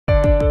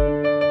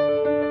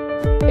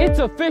It's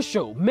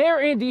official.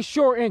 Mayor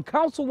Schor and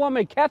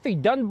Councilwoman Kathy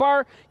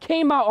Dunbar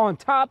came out on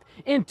top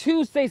in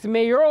Tuesday's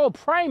mayoral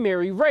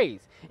primary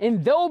race,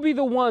 and they'll be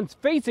the ones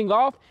facing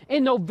off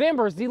in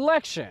November's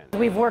election.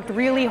 We've worked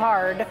really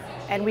hard,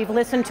 and we've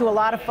listened to a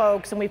lot of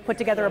folks, and we've put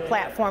together a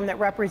platform that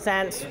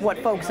represents what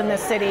folks in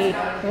this city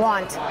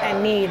want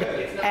and need,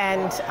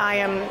 and I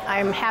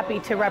am happy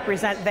to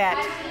represent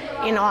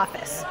that in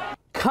office.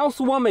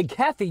 Councilwoman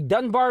Kathy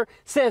Dunbar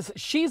says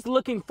she's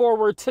looking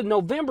forward to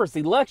November's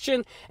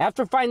election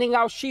after finding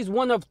out she's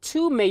one of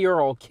 2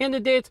 mayoral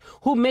candidates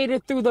who made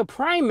it through the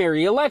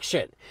primary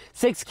election.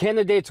 6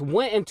 candidates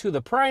went into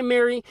the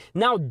primary.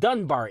 Now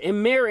Dunbar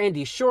and Mayor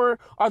Schor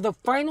are the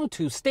final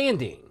 2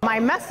 standing. My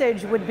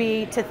message would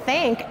be to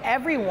thank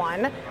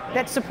everyone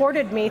that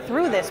supported me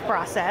through this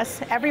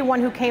process,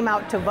 everyone who came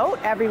out to vote,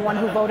 everyone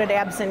who voted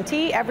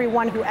absentee,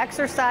 everyone who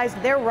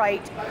exercised their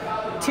right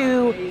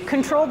to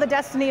control the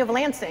destiny of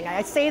Lansing.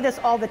 I say this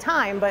all the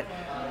time, but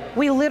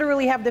we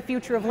literally have the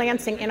future of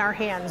Lansing in our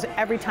hands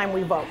every time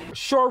we vote.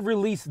 Schor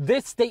released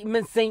this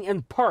statement saying,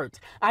 in part,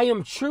 "I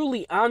am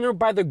truly honored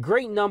by the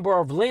great number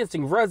of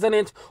Lansing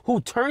residents who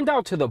turned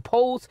out to the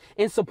polls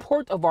in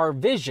support of our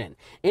vision.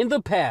 In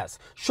the past,"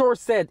 Schor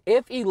said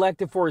if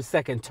elected for his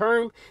 2nd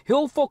term,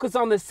 he'll focus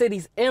on the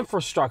city's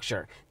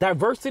infrastructure,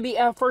 diversity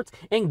efforts,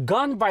 and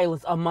gun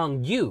violence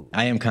among youth.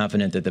 I am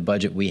confident that the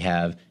budget we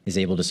have is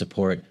able to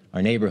support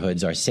our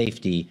neighborhoods, our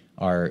safety,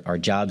 our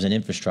jobs and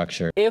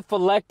infrastructure. If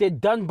elected,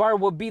 Dunbar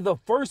will be the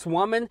first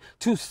woman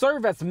to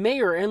serve as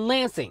mayor in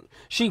Lansing.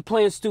 She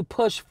plans to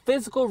push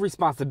fiscal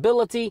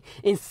responsibility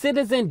and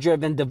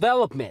citizen-driven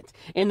development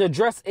and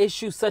address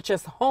issues such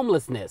as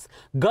homelessness,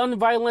 gun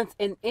violence,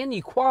 and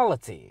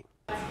inequality.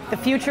 The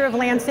future of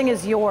Lansing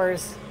is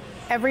yours.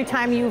 Every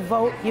time you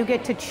vote, you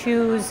get to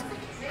choose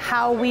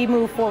how we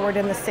move forward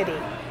in the city.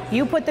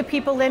 You put the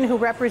people in who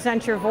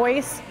represent your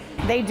voice.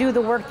 They do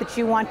the work that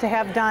you want to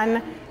have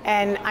done,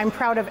 and I'm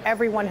proud of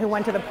everyone who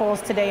went to the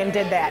polls today and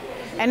did that.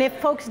 And if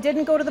folks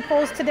didn't go to the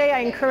polls today, I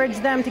encourage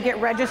them to get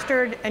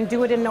registered and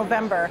do it in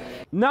November.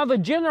 Now the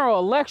general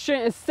election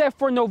is set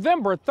for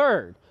November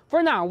 3rd.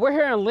 For now, we're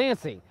here in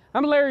Lansing.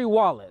 I'm Larry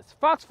Wallace,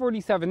 Fox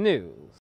 47 News.